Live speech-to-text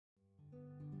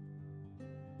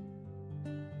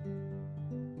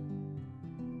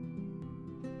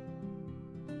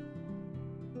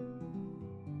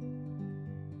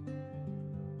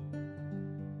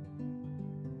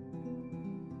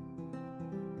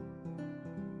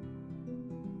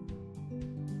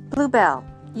Bluebell,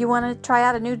 you want to try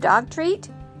out a new dog treat?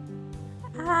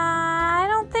 I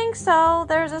don't think so.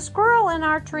 There's a squirrel in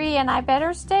our tree and I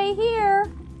better stay here.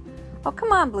 Oh,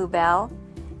 come on, Bluebell.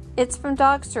 It's from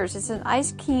Dogsters. It's an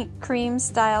ice cream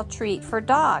style treat for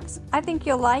dogs. I think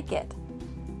you'll like it.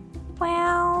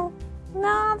 Well,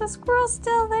 no, the squirrel's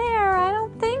still there. I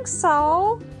don't think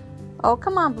so. Oh,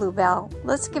 come on, Bluebell.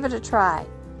 Let's give it a try.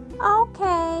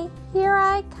 Okay, here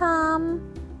I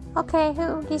come. Okay,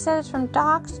 he said it's from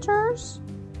Dogsters?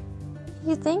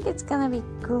 You think it's gonna be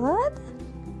good?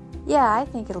 Yeah, I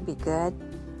think it'll be good.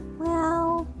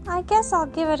 Well, I guess I'll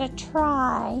give it a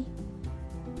try.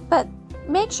 But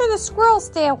make sure the squirrels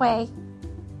stay away.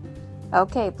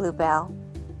 Okay, Bluebell.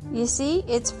 You see,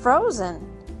 it's frozen.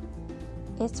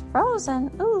 It's frozen.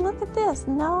 Ooh, look at this.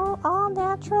 No, all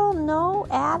natural, no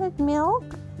added milk.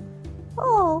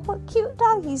 Oh, what cute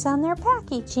doggies on their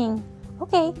packaging.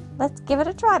 Okay, let's give it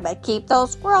a try, but keep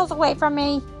those squirrels away from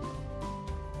me.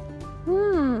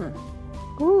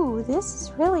 Ooh, this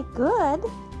is really good.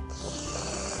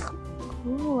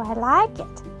 Ooh, I like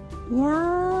it.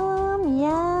 Yum,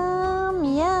 yum,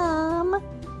 yum.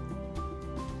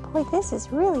 Boy, this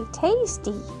is really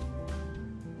tasty.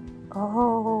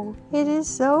 Oh, it is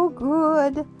so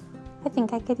good. I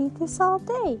think I could eat this all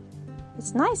day.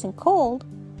 It's nice and cold.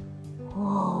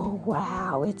 Oh,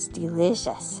 wow, it's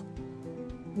delicious.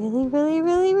 Really, really,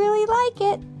 really, really like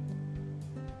it.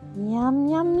 Yum,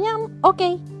 yum, yum.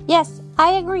 Okay, yes,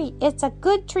 I agree. It's a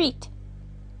good treat.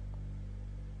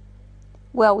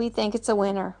 Well, we think it's a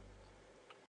winner.